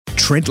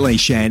Trent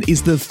Leishan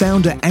is the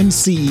founder and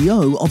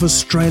CEO of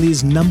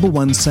Australia's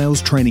 #1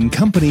 sales training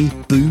company,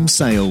 Boom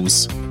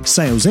Sales.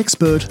 Sales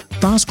expert,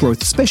 fast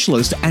growth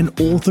specialist, and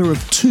author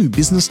of 2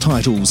 business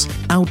titles,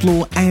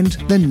 Outlaw and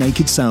The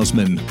Naked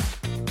Salesman.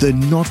 The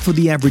Not For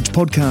The Average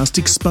podcast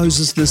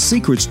exposes the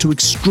secrets to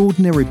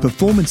extraordinary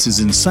performances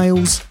in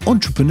sales,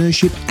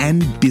 entrepreneurship,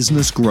 and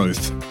business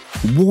growth.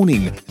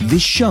 Warning,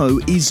 this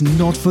show is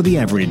not for the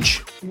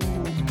average.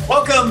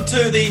 Welcome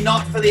to the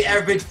Not For The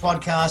Average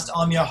podcast.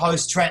 I'm your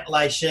host, Trent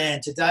Leishan.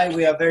 Today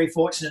we are very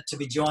fortunate to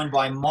be joined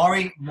by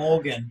Morry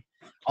Morgan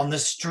on the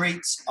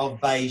streets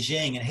of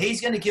Beijing. And he's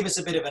going to give us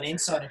a bit of an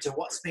insight into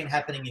what's been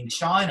happening in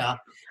China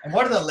and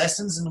what are the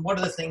lessons and what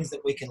are the things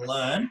that we can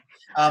learn.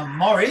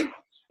 Morry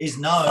is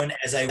known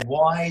as a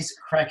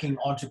wise-cracking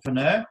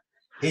entrepreneur.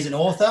 He's an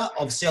author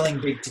of Selling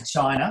Big to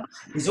China.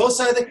 He's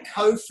also the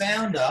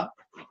co-founder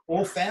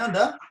or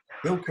founder,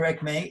 he'll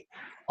correct me,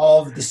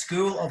 of the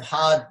School of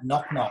Hard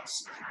Knock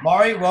Knocks.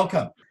 Morry,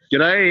 welcome.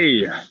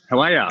 G'day. How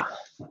are ya?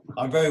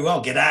 I'm very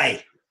well.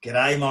 G'day.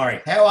 G'day, Morry.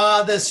 How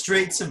are the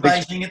streets of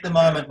Beijing at the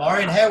moment,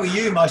 Morry? And how are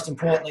you, most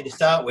importantly, to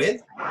start with?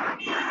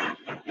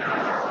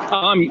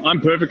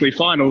 I'm perfectly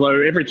fine,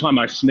 although every time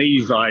I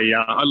sneeze,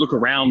 I look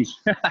around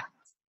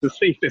to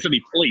see if there's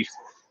any police,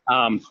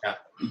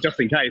 just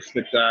in case.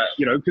 But,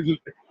 because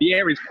the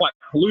air is quite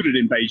polluted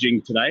in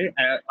Beijing today.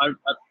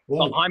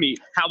 Behind me,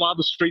 how are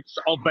the streets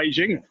of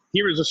Beijing?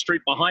 Here is a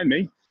street behind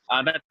me.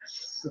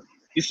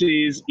 This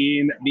is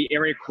in the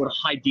area called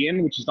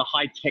Haidian, which is the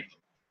high-tech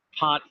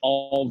part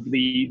of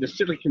the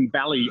Silicon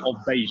Valley of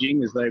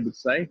Beijing, as they would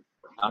say.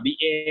 The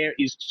air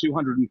is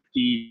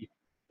 250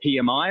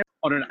 PMI.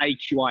 On an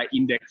AQI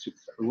index, it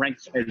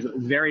ranks as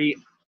very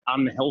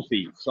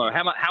unhealthy. So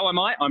how am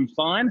I? I'm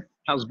fine.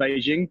 How's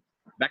Beijing?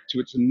 Back to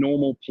its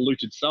normal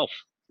polluted self,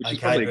 which is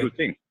probably a good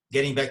thing.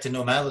 Getting back to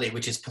normality,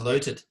 which is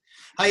polluted.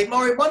 Hey,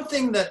 Morry, one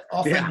thing that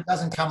often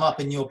doesn't come up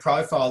in your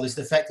profile is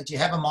the fact that you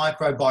have a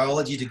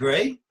microbiology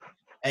degree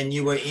and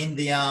you were in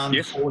the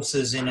armed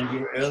forces in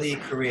your earlier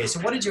career. So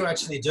what did you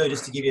actually do,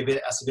 just to give you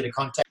us a bit of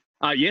context?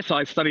 Yes,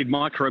 I studied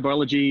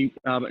microbiology.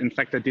 In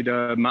fact, I did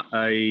a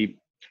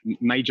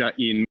major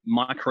in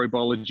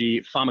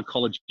microbiology,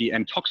 pharmacology,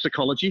 and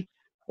toxicology,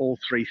 all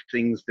 3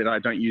 things that I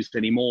don't use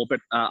anymore. But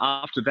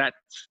after that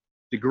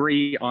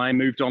degree, I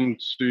moved on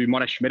to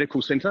Monash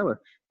Medical Centre,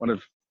 one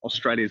of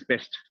Australia's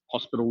best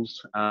hospitals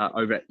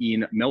over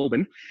in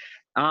Melbourne.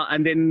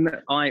 And then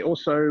I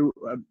also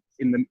was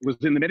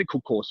in the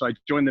medical corps. So I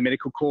joined the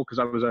medical corps because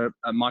I was a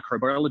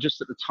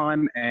microbiologist at the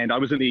time, and I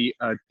was in the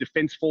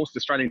Defence Force, the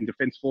Australian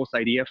Defence Force,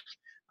 ADF,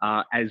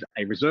 as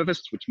a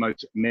reservist, which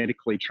most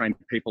medically trained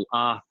people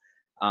are.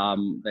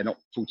 They're not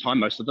full-time,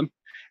 most of them.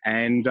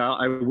 And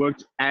I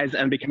worked as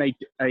and became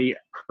a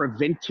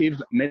preventive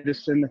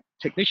medicine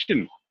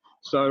technician.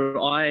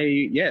 So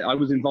I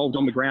was involved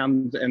on the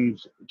ground and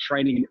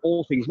training in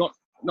all things, not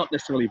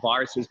necessarily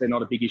viruses, they're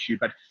not a big issue,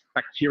 but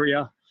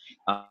bacteria,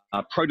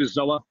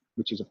 protozoa,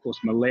 which is of course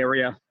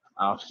malaria,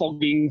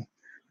 fogging,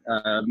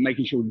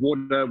 making sure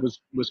water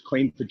was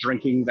clean for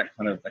drinking, that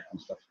kind of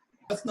stuff.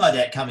 That's no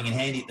doubt coming in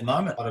handy at the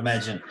moment, I'd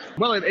imagine.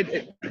 Well,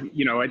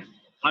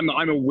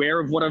 I'm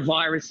aware of what a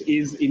virus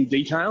is in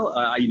detail.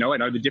 I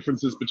know the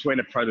differences between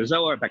a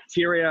protozoa, a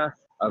bacteria,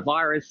 a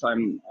virus.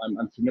 I'm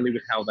familiar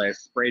with how they're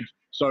spread.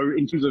 So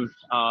in terms of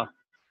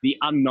the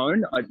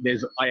unknown,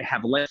 I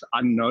have less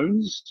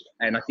unknowns,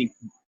 and I think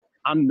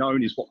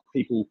unknown is what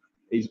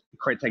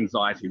creates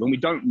anxiety. When we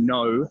don't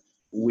know,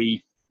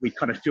 we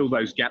kind of fill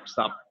those gaps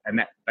up, and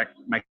that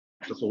makes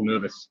us all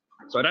nervous.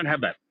 So I don't have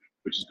that,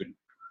 which is good.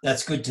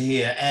 That's good to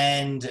hear.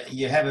 And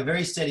you have a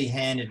very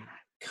steady-handed,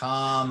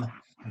 calm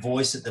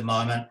voice at the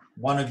moment.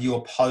 One of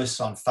your posts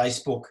on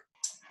Facebook,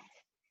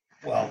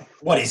 well,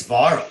 what is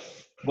viral?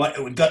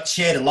 It got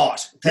shared a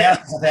lot,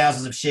 thousands and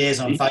thousands of shares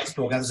on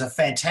Facebook. And it was a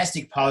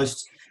fantastic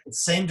post. It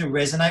seemed to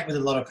resonate with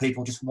a lot of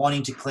people just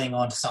wanting to cling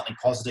on to something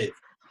positive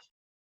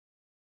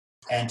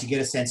and to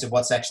get a sense of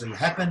what's actually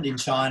happened in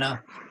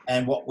China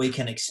and what we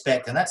can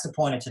expect. And that's the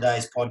point of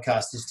today's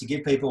podcast, is to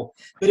give people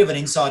a bit of an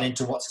insight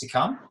into what's to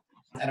come.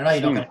 And I know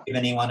you're not going to give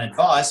anyone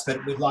advice,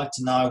 but we'd like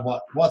to know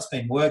what's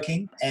been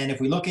working. And if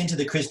we look into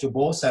the crystal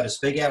ball, so to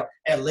speak,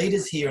 our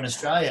leaders here in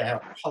Australia,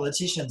 our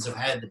politicians have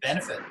had the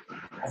benefit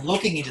of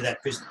looking into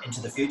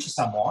the future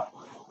somewhat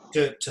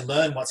to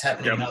learn what's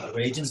happening in other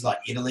regions like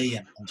Italy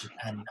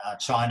and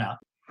China.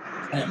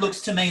 And it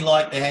looks to me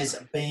like there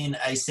has been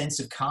a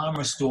sense of calm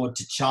restored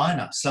to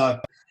China.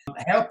 So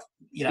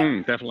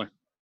definitely.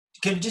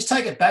 Can you just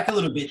take it back a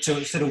little bit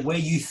to sort of where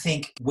you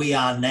think we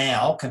are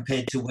now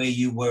compared to where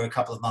you were a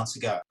couple of months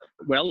ago?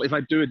 Well,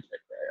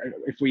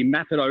 if we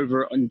map it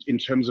over in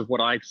terms of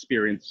what I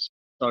experienced,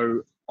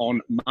 so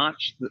on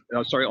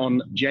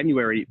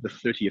January the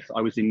 30th, I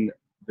was in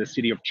the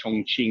city of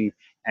Chongqing,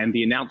 and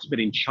the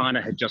announcement in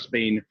China had just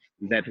been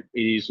that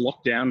it is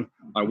lockdown.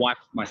 My wife,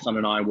 my son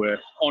and I were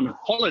on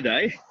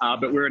holiday,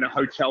 but we're in a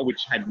hotel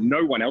which had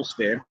no one else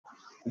there.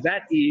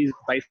 That is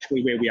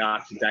basically where we are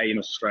today in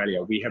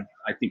Australia. We have,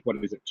 I think,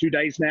 2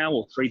 days now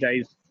or 3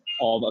 days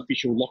of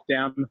official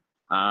lockdown.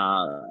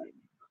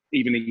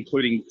 even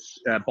including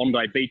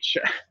Bondi Beach.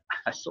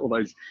 I saw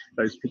those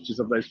pictures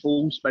of those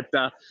falls, but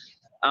that's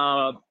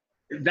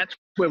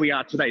where we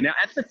are today. Now,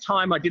 at the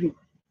time, I didn't,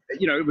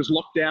 it was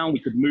locked down. We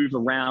could move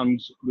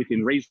around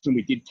within reason.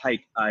 We did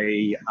take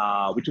we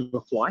took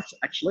a flight,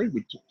 actually.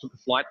 We took a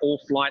flight.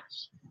 All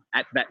flights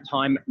at that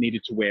time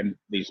needed to wear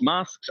these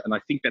masks. And I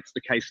think that's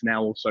the case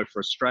now also for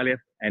Australia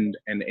and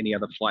any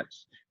other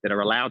flights that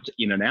are allowed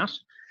in and out.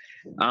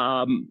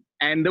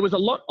 And there was a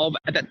lot of,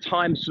 at that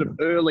time, sort of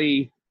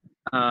early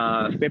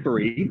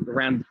February,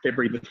 around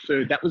February the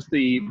 3rd, that was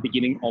the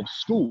beginning of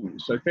school.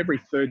 So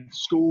February 3rd,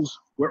 schools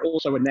were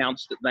also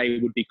announced that they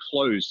would be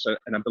closed. So,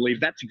 and I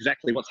believe that's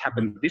exactly what's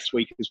happened this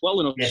week as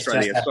well in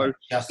Australia. So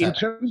in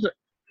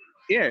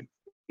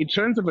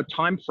terms of a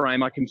time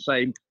frame, I can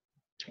say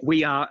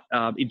we are,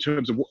 in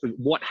terms of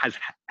what has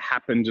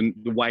happened and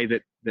the way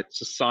that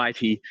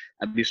society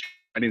at this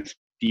point is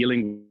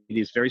dealing with,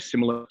 is very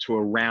similar to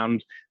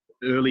around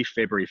early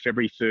February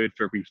 3rd,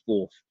 February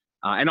 4th.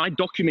 And I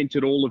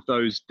documented all of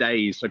those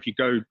days. So if you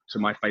go to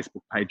my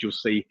Facebook page, you'll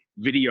see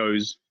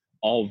videos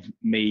of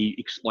me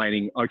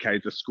explaining,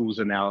 okay, the schools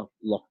are now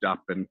locked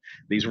up and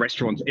these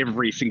restaurants,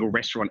 every single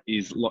restaurant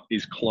is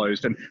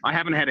closed. And I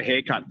haven't had a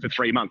haircut for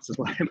 3 months. That's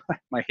why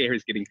my hair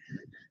is getting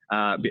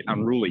a bit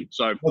unruly.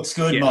 So looks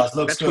good, Moz.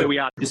 Looks that's good. Where we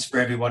are. Just for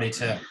everybody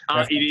to.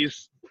 It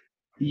is.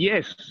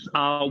 Yes.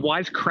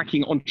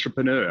 Wisecracking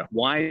Entrepreneur.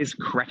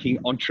 Wisecracking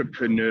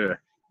Entrepreneur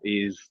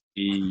is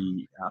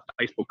the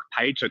Facebook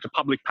page. So it's a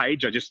public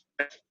page.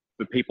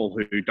 The people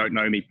who don't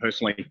know me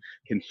personally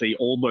can see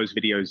all those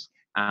videos.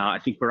 I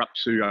think we're up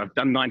to, I've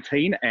done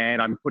 19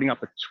 and I'm putting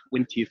up a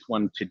 20th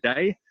one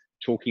today,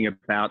 talking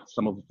about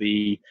some of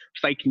the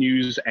fake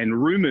news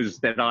and rumors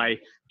that I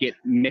get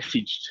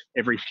messaged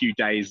every few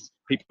days.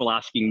 People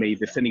asking me,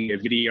 they're sending a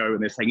video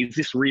and they're saying, is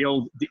this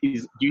real? Do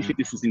you think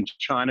this is in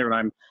China?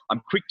 And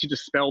I'm quick to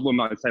dispel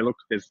them. I say, look,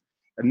 there's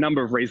a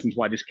number of reasons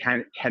why this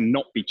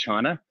cannot be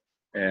China.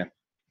 Yeah.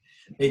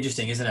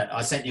 Interesting, isn't it?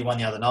 I sent you one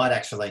the other night,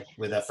 actually,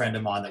 with a friend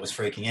of mine that was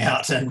freaking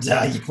out, and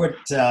you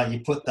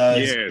put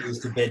those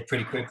to bed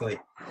pretty quickly.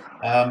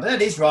 But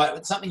that is right.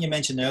 It's something you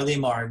mentioned earlier,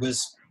 Morry,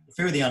 was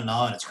fear of the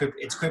unknown.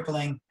 It's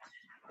crippling.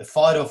 The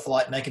fight or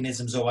flight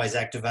mechanism is always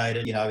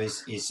activated.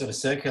 Is sort of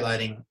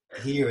circulating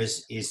here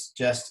is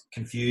just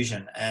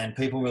confusion and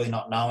people really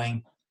not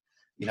knowing,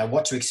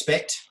 what to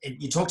expect.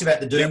 You talked about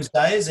the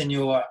doomsdayers in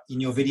your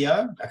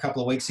video a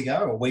couple of weeks ago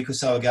or a week or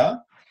so ago.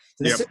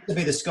 So this seems to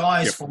be the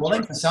sky is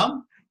falling for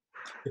some.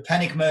 The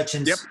panic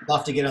merchants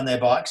love to get on their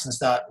bikes and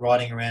start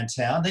riding around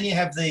town. Then you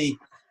have the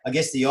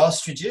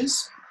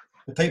ostriches,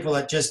 the people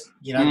that just,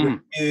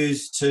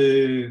 refuse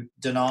to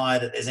deny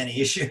that there's any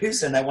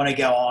issues and they want to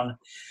go on.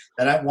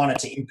 They don't want it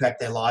to impact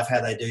their life, how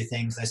they do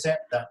things. They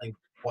certainly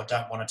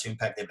don't want it to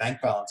impact their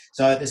bank balance.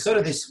 So there's sort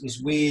of this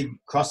weird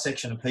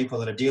cross-section of people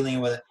that are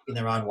dealing with it in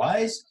their own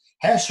ways.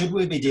 How should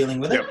we be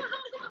dealing with it?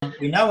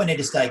 We know we need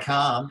to stay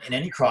calm in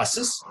any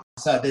crisis.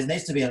 So there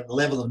needs to be a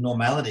level of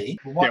normality.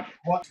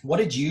 What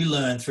did you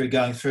learn through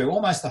going through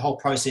almost the whole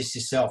process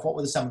yourself? What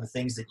were some of the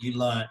things that you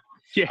learned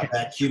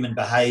about human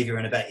behaviour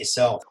and about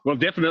yourself? Well,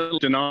 definitely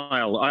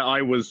denial.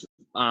 I was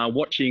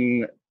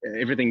watching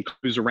everything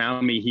close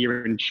around me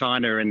here in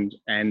China and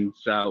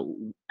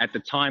at the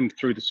time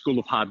through the School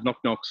of Hard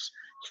Knock's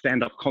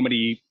stand-up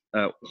comedy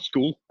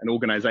school and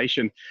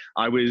organisation,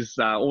 I was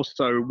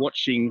also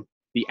watching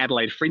the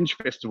Adelaide Fringe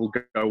Festival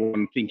go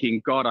on,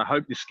 thinking, God, I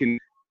hope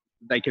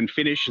they can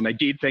finish, and they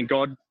did, thank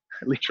God.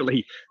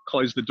 Literally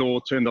closed the door,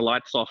 turned the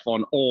lights off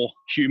on all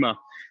humour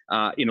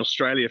in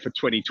Australia for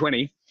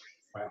 2020.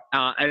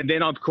 And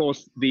then, of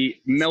course, the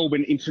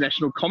Melbourne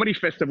International Comedy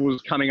Festival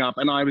was coming up,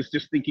 and I was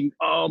just thinking,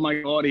 oh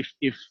my God,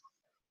 if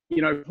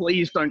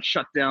please don't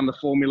shut down the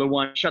Formula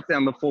One. Shut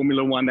down the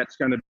Formula One. That's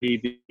going to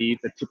be the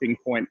tipping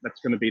point. That's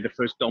going to be the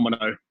first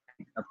domino.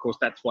 Of course,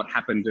 that's what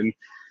happened, and.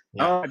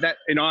 I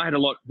had a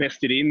lot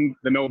vested in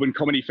the Melbourne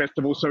Comedy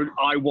Festival, so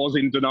I was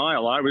in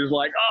denial. I was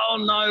like, oh,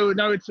 no,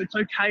 it's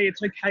okay.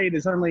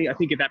 There's only, I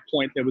think at that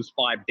point there was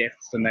 5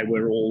 deaths and they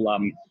were all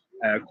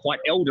quite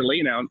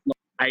elderly. Now,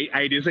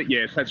 8 is it?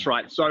 Yes, that's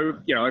right. So,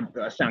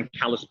 I sound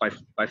callous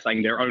by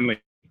saying they're only,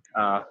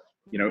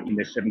 in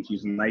their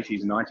 70s and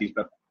 80s and 90s.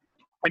 But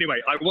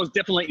anyway, I was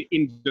definitely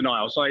in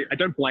denial. So I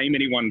don't blame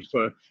anyone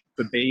for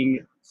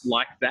being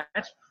like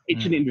that.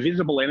 It's an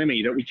invisible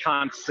enemy that we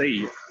can't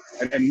see.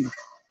 And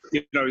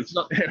it's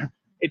not.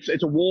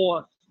 It's a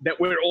war that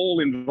we're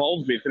all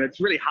involved with, and it's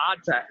really hard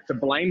to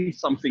blame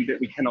something that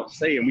we cannot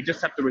see, and we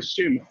just have to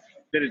assume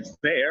that it's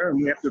there,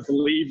 and we have to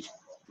believe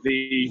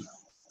the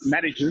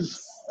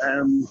managers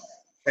and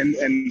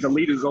the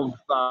leaders of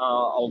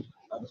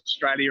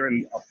Australia,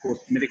 and of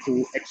course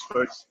medical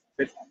experts,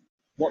 that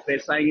what they're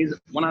saying is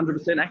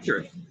 100%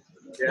 accurate.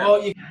 Yeah.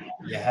 Well, you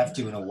have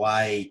to, in a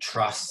way,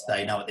 trust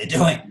they know what they're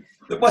doing.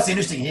 But what's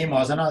interesting here,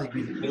 Moz, I know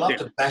we love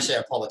to bash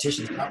our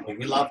politicians, don't we?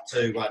 We love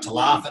to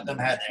laugh at them,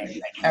 how they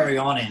carry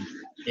on at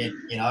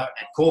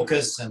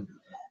caucus, and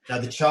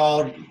the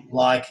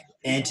childlike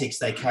antics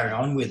they carry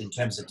on with in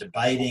terms of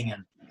debating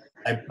and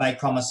They make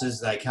promises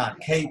they can't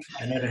keep.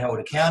 They're never held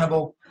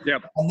accountable.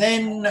 Yep. And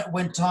then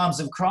when times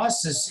of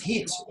crisis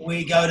hit,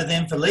 we go to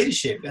them for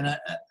leadership. And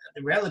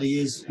the reality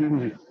is,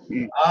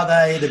 are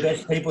they the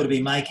best people to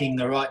be making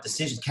the right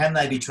decisions? Can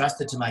they be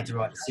trusted to make the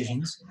right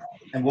decisions?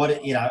 And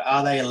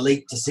are they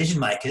elite decision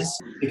makers?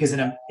 Because in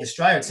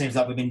Australia, it seems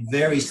like we've been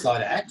very slow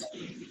to act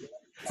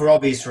for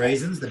obvious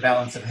reasons, the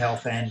balance of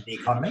health and the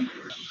economy.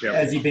 Yep.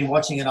 As you've been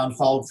watching it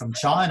unfold from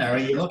China, are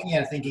you looking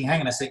at it thinking,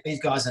 hang on a sec, these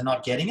guys are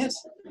not getting it?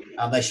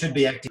 They should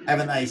be acting.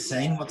 Haven't they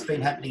seen what's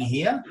been happening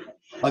here?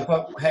 Like,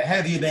 how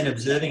have you been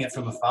observing it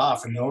from afar,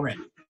 from your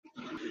end?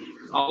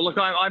 Oh, look,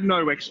 I'm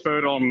no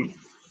expert on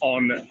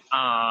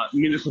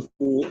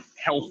municipal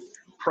health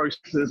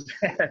processes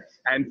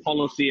and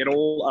policy at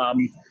all.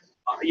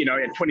 In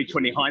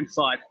 2020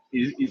 hindsight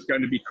is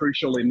going to be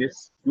crucial in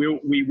this.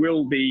 We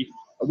will be,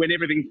 when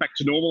everything's back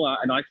to normal,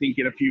 and I think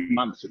in a few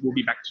months it will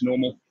be back to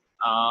normal.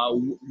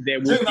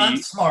 There will 2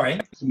 months, Morry.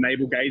 Some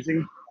navel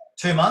gazing.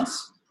 2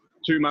 months?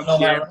 2 months,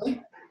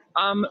 normality?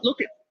 Yeah. Look,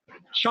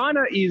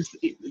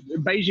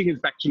 Beijing is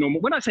back to normal.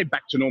 When I say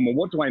back to normal,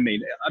 what do I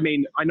mean?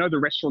 I know the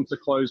restaurants are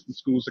closed, the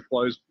schools are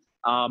closed.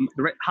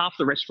 Half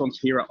the restaurants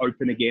here are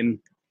open again.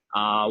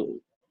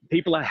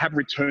 People have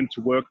returned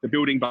to work. The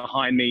building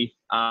behind me,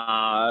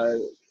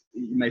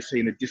 you may see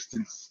in the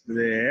distance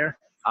there,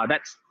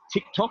 that's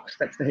TikTok's.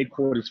 That's the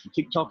headquarters for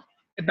TikTok.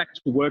 Get back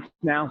to work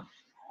now.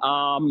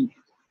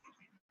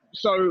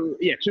 So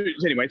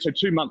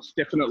 2 months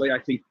definitely, I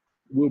think,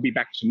 we'll be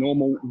back to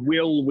normal.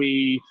 Will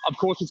we? Of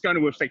course, it's going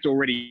to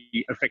already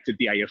affected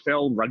the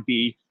AFL,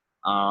 rugby.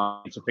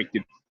 It's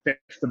affected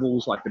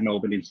festivals like the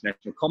Melbourne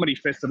International Comedy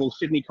Festival,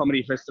 Sydney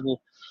Comedy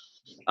Festival.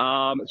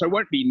 So it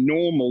won't be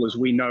normal as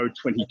we know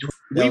 2020.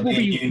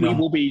 We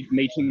will be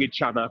meeting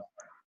each other.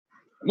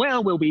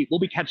 Well, we'll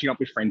be catching up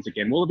with friends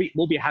again. We'll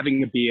be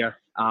having a beer.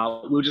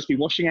 We'll just be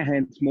washing our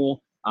hands more.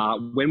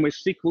 When we're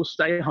sick, we'll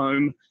stay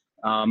home.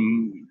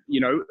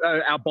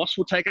 Our boss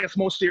will take us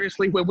more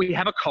seriously when we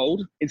have a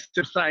cold,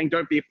 instead of saying,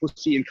 don't be a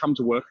pussy and come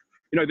to work.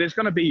 There's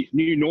going to be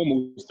new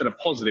normals that are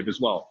positive as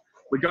well.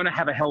 We're going to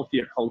have a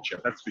healthier culture,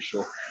 that's for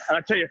sure. And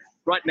I tell you,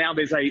 right now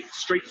there's a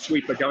street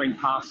sweeper going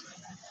past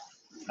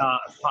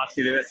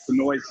here. That's the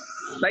noise.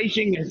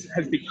 Beijing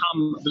has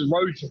become, the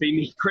roads have been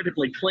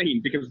incredibly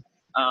clean because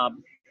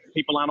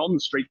people aren't on the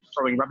street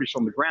throwing rubbish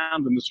on the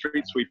ground, and the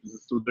street sweepers are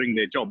still doing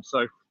their job.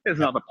 So there's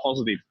another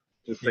positive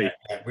to see.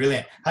 Yeah,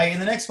 brilliant. Hey, in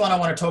the next one, I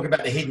want to talk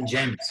about the hidden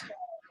gems.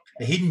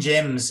 The hidden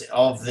gems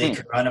of the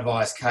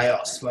coronavirus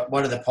chaos.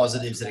 What are the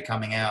positives that are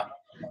coming out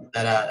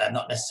that are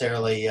not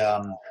necessarily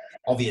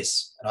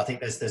obvious? And I think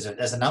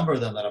there's a number of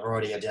them that I've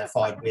already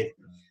identified with.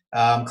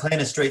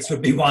 Cleaner streets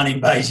would be one in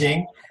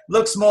Beijing.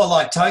 Looks more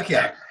like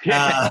Tokyo.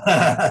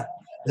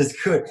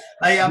 That's good.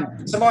 Hey,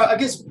 so Morry, I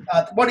guess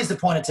what is the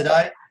point of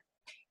today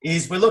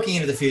is we're looking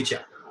into the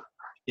future.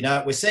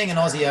 We're seeing an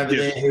Aussie over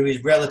there who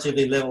is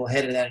relatively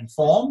level-headed and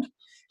informed,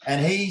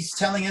 and he's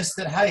telling us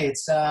that, hey,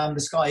 it's the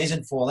sky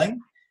isn't falling,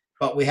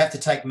 but we have to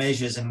take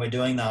measures, and we're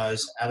doing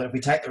those. And if we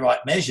take the right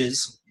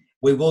measures,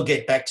 we will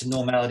get back to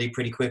normality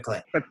pretty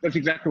quickly. That's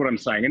exactly what I'm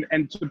saying.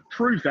 And to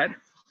prove that,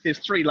 there's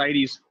 3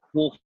 ladies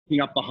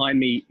walking up behind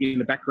me in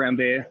the background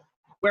there,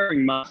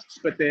 wearing masks,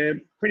 but they're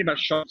pretty much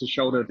shoulder to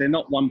shoulder. They're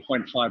not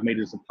 1.5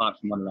 meters apart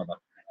from one another.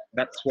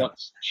 That's what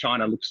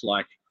China looks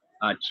like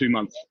 2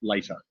 months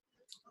later.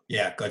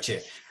 Yeah,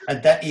 gotcha.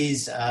 And that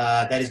is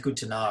good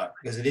to know,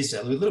 because it is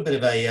a little bit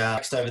of a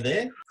text over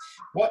there.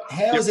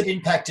 How has it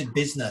impacted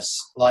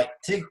business? Like,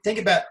 think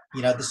about,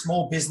 the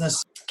small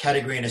business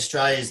category in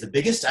Australia is the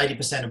biggest.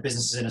 80% of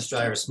businesses in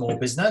Australia are small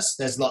business.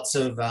 There's lots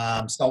of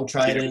sole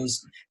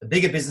traders. The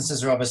bigger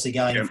businesses are obviously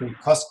going through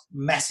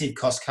massive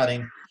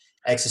cost-cutting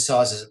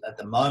exercises at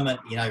the moment.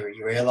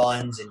 Your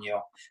airlines and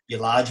your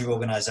larger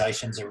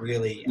organisations are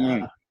really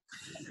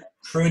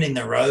pruning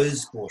the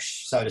rose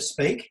bush, so to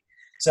speak.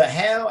 So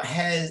how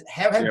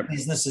have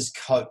businesses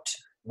coped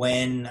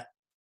when,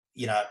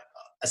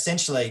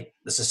 essentially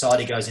the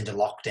society goes into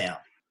lockdown?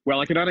 Well,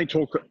 I can only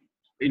talk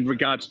in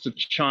regards to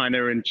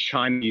China and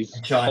Chinese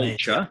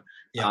culture.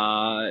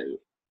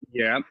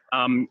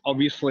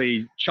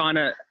 Obviously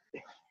China,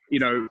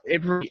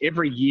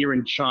 every year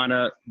in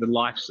China, the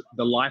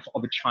life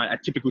of a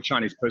typical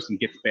Chinese person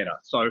gets better.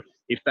 So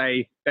if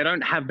they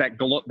don't have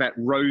that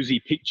rosy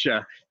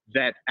picture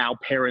that our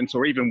parents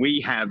or even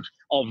we have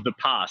of the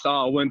past.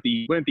 Weren't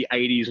the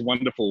 80s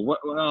wonderful?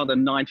 The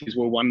 90s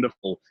were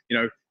wonderful.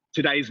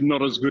 Today's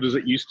not as good as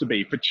it used to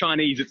be. For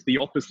Chinese, it's the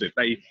opposite.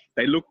 They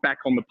look back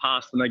on the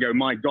past and they go,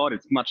 my God,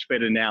 it's much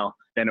better now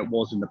than it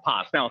was in the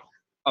past. Now,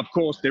 of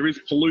course, there is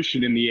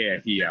pollution in the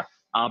air here,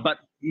 but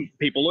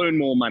people earn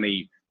more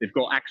money. They've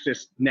got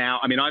access now.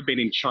 I've been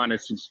in China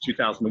since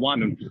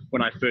 2001, and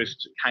when I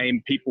first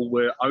came, people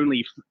were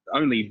only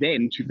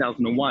then,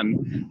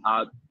 2001,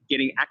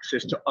 getting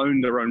access to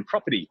own their own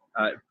property.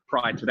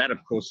 Prior to that, of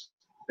course,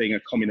 being a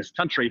communist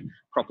country,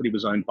 property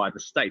was owned by the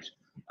state.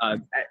 At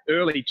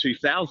early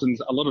 2000s,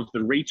 a lot of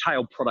the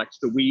retail products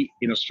that we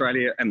in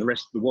Australia and the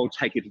rest of the world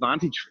take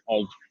advantage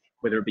of,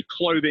 whether it be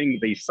clothing,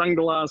 these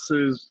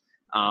sunglasses,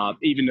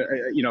 even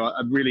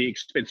a really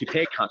expensive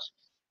haircut.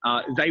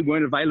 They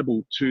weren't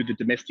available to the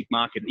domestic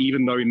market,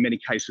 even though in many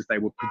cases they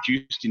were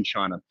produced in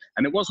China.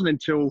 And it wasn't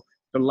until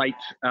the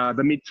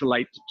mid to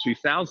late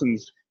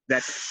 2000s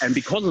and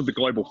because of the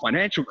global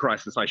financial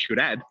crisis, I should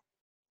add,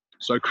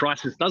 so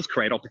crisis does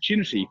create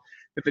opportunity,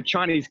 that the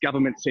Chinese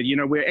government said,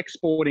 we're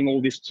exporting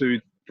all this to,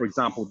 for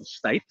example, the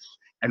States,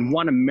 and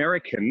one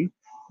American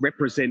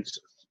represents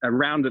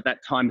around at that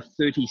time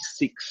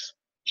 36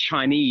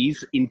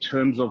 Chinese in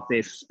terms of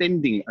their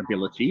spending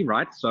ability,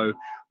 right? So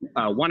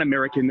one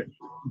American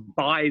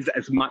buys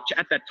as much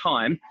at that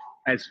time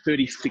as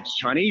 36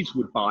 Chinese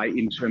would buy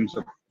in terms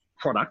of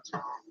product,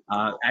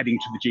 adding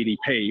to the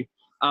GDP.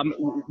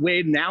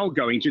 We're now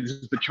going to, this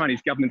is the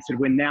Chinese government said,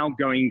 we're now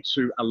going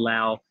to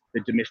allow the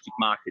domestic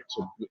market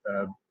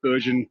to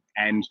burgeon,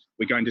 and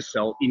we're going to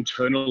sell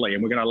internally,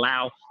 and we're going to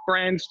allow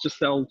brands to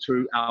sell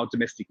to our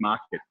domestic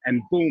market.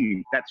 And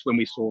boom, that's when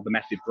we saw the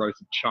massive growth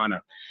of China.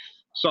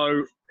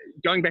 So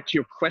going back to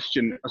your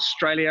question,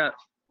 Australia,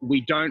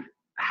 we don't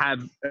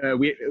have,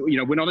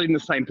 we're not in the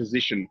same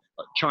position.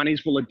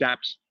 Chinese will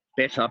adapt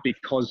better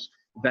because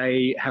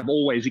they have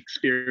always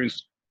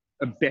experienced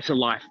a better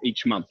life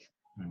each month.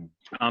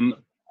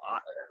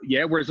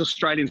 Whereas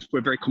Australians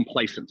were very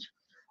complacent.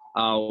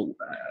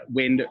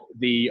 When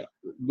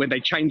they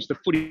changed the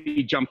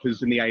footy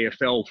jumpers in the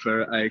AFL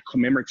for a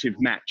commemorative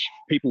match,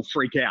 people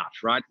freak out,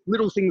 right?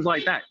 Little things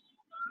like that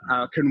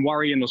can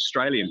worry an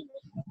Australian.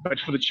 But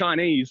for the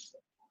Chinese,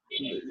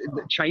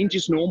 change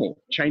is normal.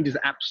 Change is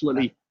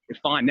absolutely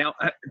fine. Now,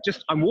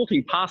 I'm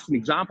walking past an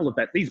example of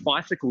that. These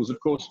bicycles, of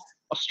course,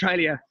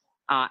 Australia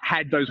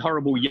had those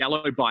horrible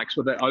yellow bikes,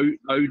 were the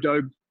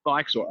Odo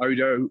bikes or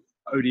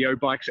Odio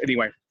bikes.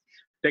 Anyway,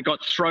 they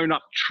got thrown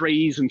up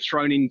trees and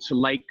thrown into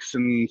lakes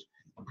and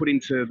put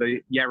into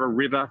the Yarra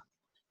River.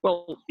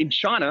 Well, in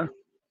China,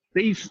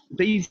 these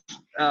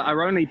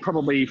are only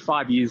probably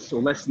 5 years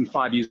or less than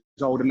 5 years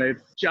old, and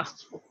they've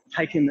just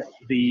taken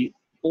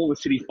all the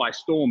cities by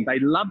storm. They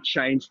love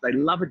change, they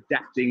love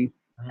adapting,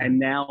 and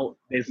now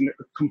there's a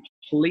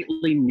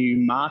completely new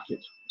market.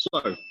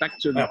 So back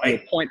to your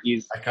point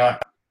is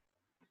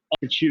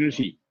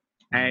opportunity,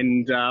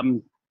 and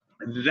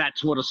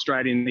that's what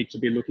Australians need to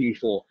be looking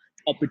for.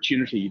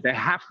 Opportunity. They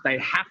have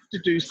to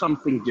do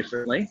something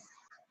differently.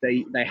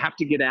 They have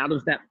to get out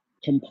of that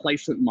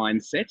complacent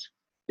mindset.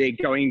 They're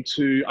going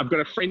to. I've got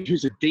a friend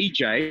who's a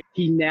DJ.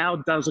 He now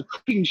does a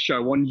cooking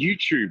show on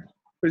YouTube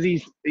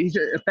because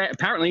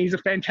apparently he's a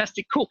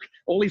fantastic cook.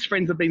 All his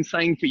friends have been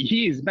saying for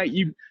years, mate,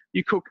 you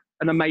cook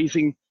an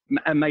amazing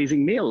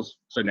meals.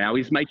 So now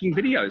he's making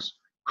videos.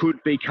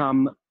 Could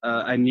become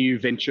a new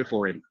venture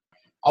for him.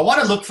 I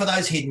want to look for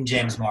those hidden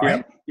gems,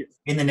 Morry,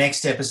 in the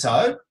next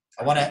episode.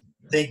 I want to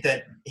think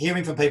that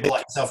hearing from people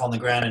like yourself on the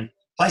ground in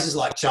places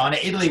like China,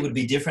 Italy would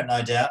be different,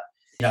 no doubt.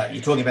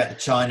 You're talking about the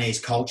Chinese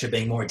culture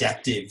being more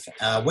adaptive.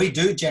 We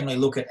do generally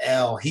look at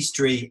our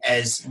history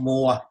as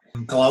more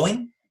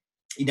glowing.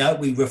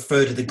 We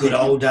refer to the good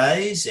old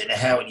days and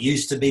how it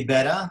used to be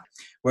better.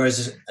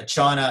 Whereas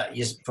China,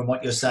 from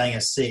what you're saying,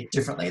 see it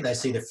differently. They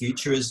see the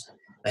future as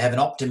they have an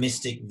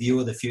optimistic view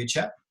of the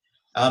future.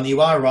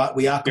 You are right.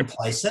 We are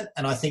complacent.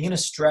 And I think in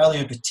Australia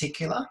in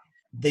particular,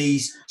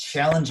 these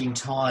challenging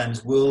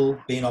times will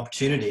be an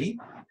opportunity,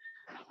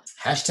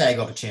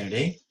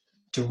 #opportunity,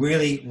 to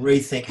really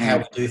rethink how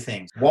we do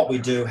things, what we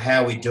do,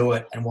 how we do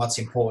it, and what's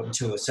important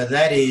to us. So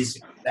that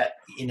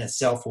in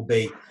itself will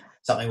be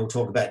something we'll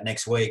talk about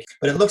next week.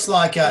 But it looks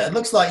like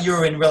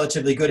you're in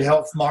relatively good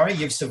health, Morry.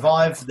 You've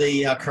survived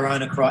the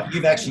corona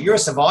crisis. You're a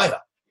survivor.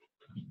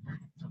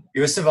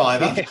 You're a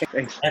survivor.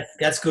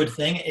 That's a good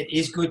thing. It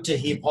is good to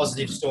hear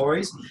positive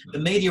stories. The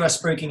media are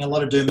spruiking a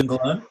lot of doom and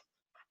gloom.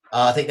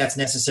 I think that's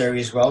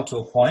necessary as well to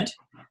a point,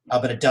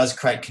 but it does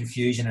create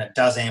confusion and it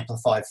does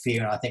amplify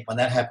fear. And I think when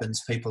that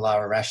happens, people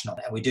are irrational.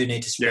 And we do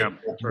need to spread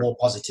more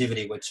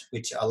positivity,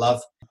 which I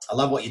love. I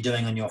love what you're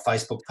doing on your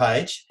Facebook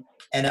page.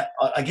 And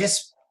I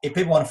guess if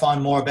people want to find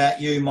more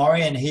about you,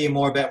 Morry, and hear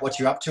more about what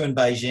you're up to in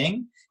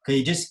Beijing, can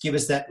you just give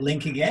us that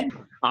link again?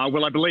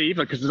 Well, I believe,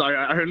 because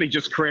I only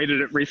just created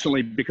it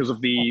recently because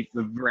of the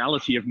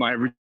virality of my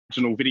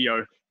original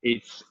video.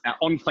 It's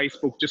on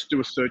Facebook. Just do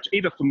a search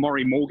either for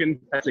Morry Morgan,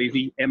 that's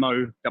easy,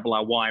 Morry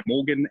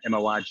Morgan,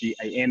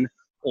 Morgan,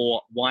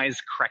 or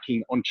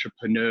Wisecracking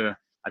Entrepreneur.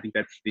 I think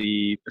that's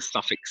the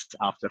suffix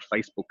after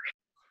Facebook.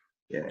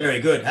 Yeah. Very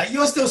good.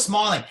 You're still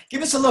smiling.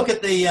 Give us a look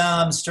at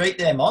the street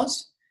there,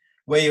 Moz,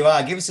 where you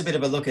are. Give us a bit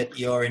of a look at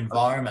your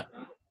environment.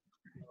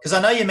 Because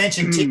I know you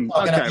mentioned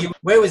TikTok. Okay.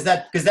 Where was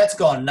that? Because that's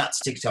gone nuts,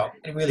 TikTok.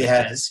 It really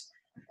has.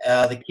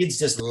 The kids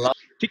just love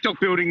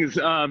TikTok building is,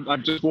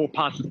 I've just walked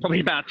past, it's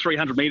probably about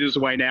 300 meters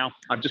away now.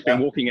 I've just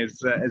been walking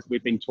as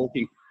we've been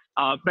talking.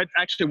 But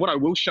actually what I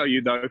will show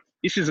you though,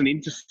 this is an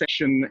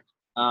intersection,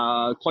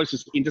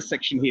 closest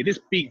intersection here. This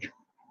big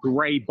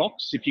grey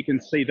box, if you can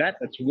see that,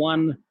 that's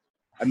one.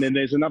 And then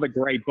there's another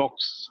grey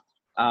box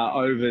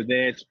over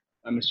there.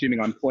 I'm assuming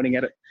I'm pointing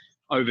at it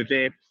over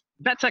there.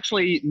 That's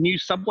actually new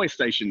subway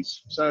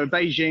stations. So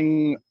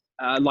Beijing,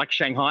 like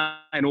Shanghai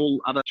and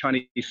all other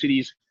Chinese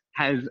cities,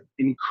 has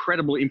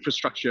incredible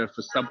infrastructure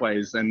for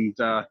subways, and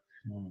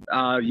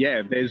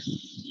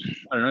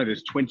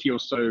there's 20 or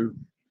so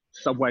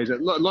subways, a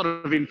lot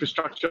of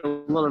infrastructure,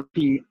 a lot of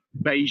making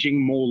Beijing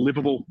more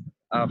livable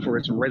for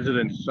its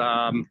residents.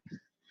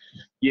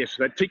 Yes,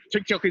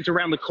 TikTok is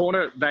around the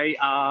corner. They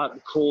are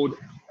called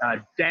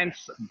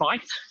Dance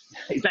Bite.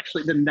 Is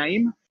actually the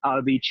name.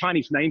 The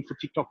Chinese name for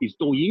TikTok is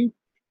Douyin.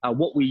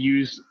 What we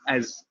use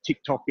as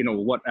TikTok,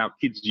 what our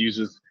kids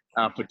uses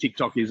for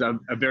TikTok is a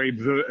very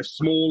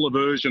smaller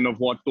version of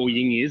what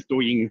Douyin is.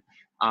 Douyin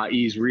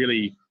is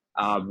really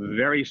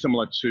very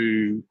similar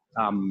to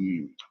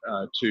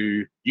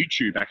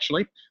YouTube,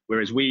 actually.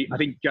 Whereas I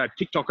think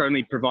TikTok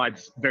only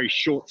provides very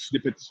short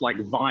snippets, like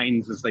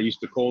vines, as they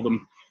used to call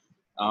them.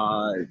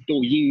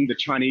 Douyin, the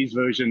Chinese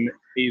version,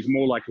 is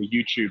more like a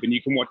YouTube, and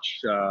you can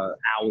watch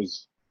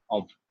hours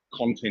of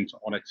content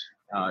on it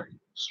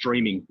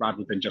streaming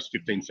rather than just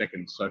 15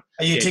 seconds. So,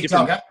 are you a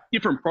TikToker?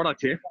 Different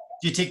product here.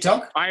 Do you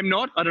TikTok? I am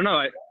not. I don't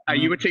know. Are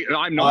you a TikTok?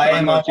 I'm not. I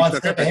am one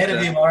step ahead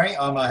of you, Morry.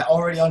 I'm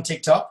already on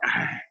TikTok.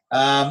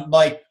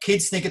 My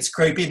kids think it's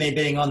creepy, me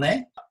being on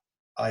there.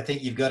 I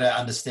think you've got to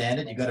understand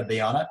it. You've got to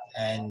be on it.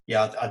 And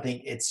yeah, I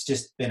think it's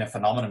just been a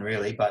phenomenon,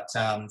 really. But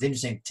it's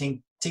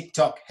interesting.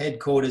 TikTok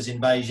headquarters in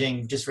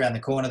Beijing, just around the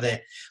corner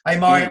there. Hey,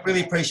 Morry,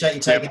 really appreciate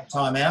you taking the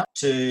time out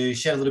to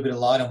shed a little bit of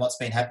light on what's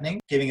been happening,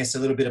 giving us a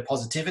little bit of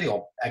positivity,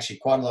 or actually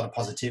quite a lot of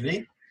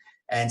positivity,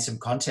 and some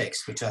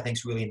context, which I think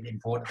is really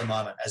important at the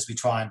moment as we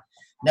try and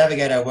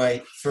navigate our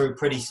way through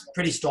pretty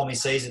stormy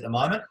seas at the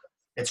moment.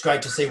 It's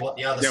great to see what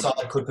the other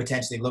side could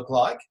potentially look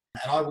like.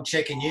 And I will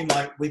check in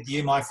with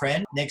you, my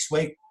friend, next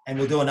week, and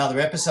we'll do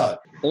another episode.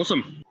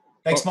 Awesome.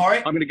 Thanks, Morry.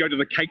 I'm going to go to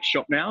the cake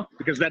shop now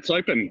because that's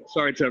open.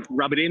 Sorry to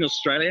rub it in,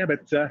 Australia,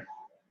 but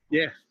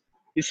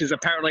this is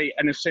apparently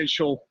an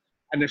essential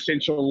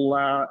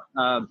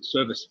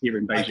service here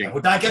in Beijing. Okay.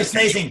 Well, don't go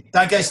sneezing.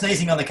 Don't go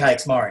sneezing on the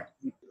cakes, Morry.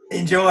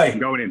 Enjoy. I'm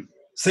going in.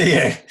 See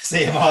you,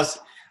 boss.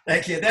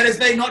 Thank you. That has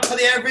been Not For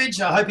The Average.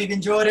 I hope you've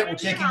enjoyed it. We'll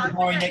check in with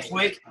Morry next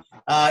week.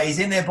 He's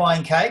in there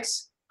buying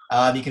cakes.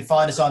 You can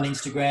find us on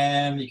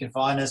Instagram. You can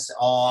find us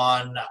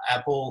on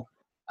Apple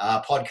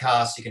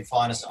Podcasts. You can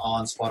find us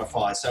on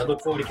Spotify. So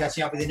look forward to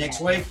catching up with you next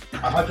week.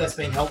 I hope that's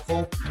been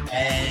helpful.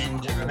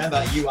 And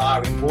remember, you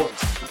are important.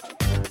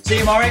 See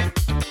you, Morry.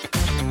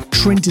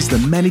 Trent is the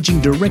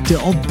Managing Director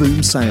of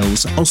Boom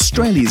Sales,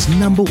 Australia's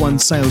 #1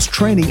 sales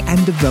training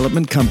and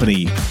development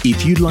company.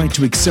 If you'd like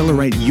to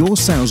accelerate your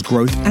sales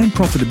growth and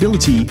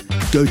profitability,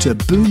 go to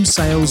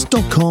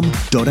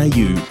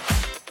boomsales.com.au.